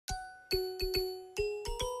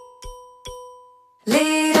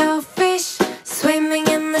Little fish swimming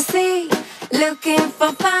in the sea, looking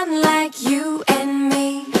for fun like you and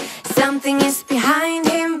me. Something is behind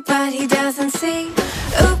him, but he doesn't see.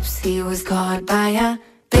 Oops, he was caught by a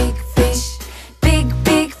big fish. Big,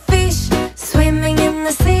 big fish swimming in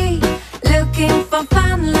the sea, looking for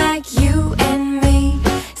fun like you and me.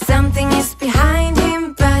 Something is behind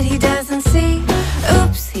him, but he doesn't see.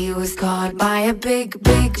 Oops, he was caught by a big,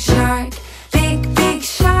 big shark. Big, big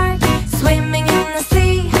shark swimming in the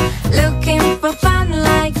sea, looking for fun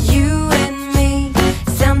like you and me.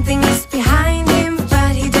 Something is behind him,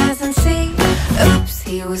 but he doesn't see. Oops,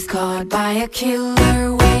 he was caught by a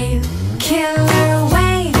killer whale. Killer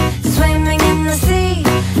whale swimming in the sea,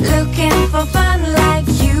 looking for fun like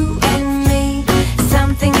you and me.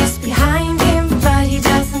 Something is behind him, but he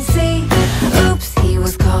doesn't see. Oops, he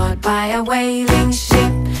was caught by a whaling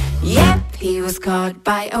ship. Yep, he was caught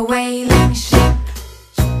by a whaling ship.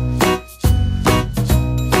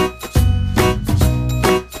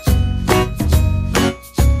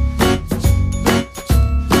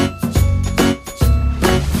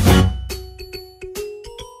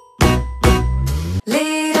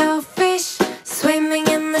 Little fish swimming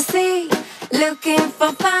in the sea, looking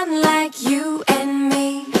for fun like you and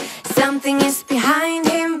me. Something is behind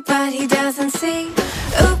him, but he doesn't see.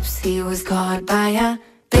 Oops, he was caught by a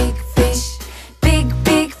big fish. Big,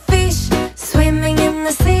 big fish swimming in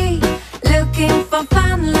the sea, looking for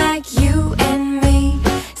fun like you and me.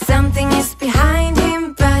 Something is behind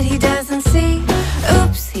him, but he doesn't see.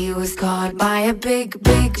 Oops, he was caught by a big,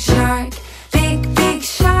 big shark. Big, big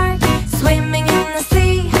shark swimming in the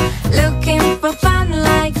sea, looking for fun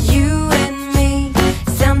like you and me.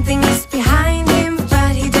 Something is behind him,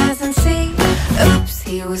 but he doesn't see. Oops,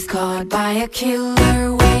 he was caught by a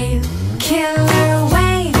killer whale. Killer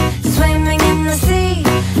whale swimming in the sea,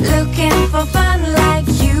 looking for fun like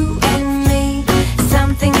you and me.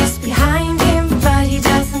 Something is behind him, but he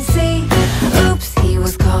doesn't see. Oops, he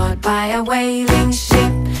was caught by a whaling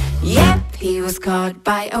ship. Yep, he was caught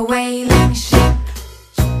by a whaling ship.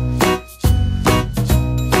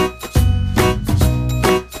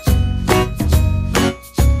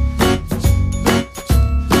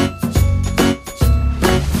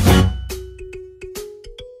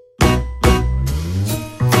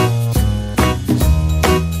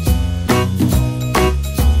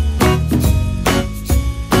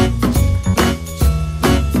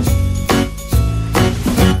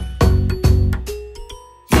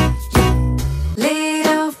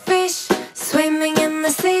 Little fish swimming in the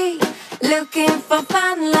sea, looking for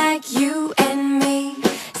fun like you and me.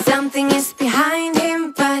 Something is behind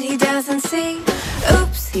him, but he doesn't see.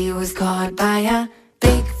 Oops, he was caught by a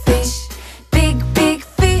big fish. Big, big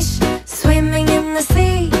fish swimming in the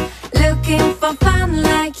sea, looking for fun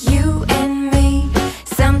like you and me.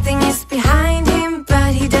 Something is behind him,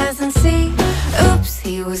 but he doesn't see. Oops,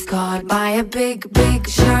 he was caught by a big, big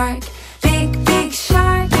shark. Big, big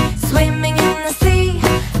shark swimming in the sea,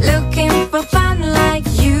 looking for fun like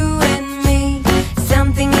you and me.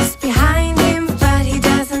 Something is behind him, but he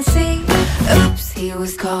doesn't see. Oops, he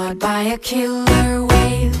was caught by a killer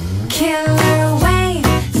whale. Killer whale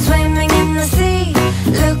swimming in the sea,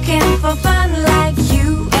 looking for fun like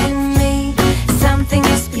you and me. Something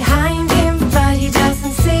is behind him, but he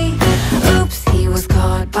doesn't see. Oops, he was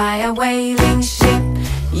caught by a whaling ship.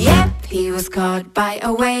 Yep, he was caught by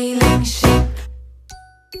a whaling ship.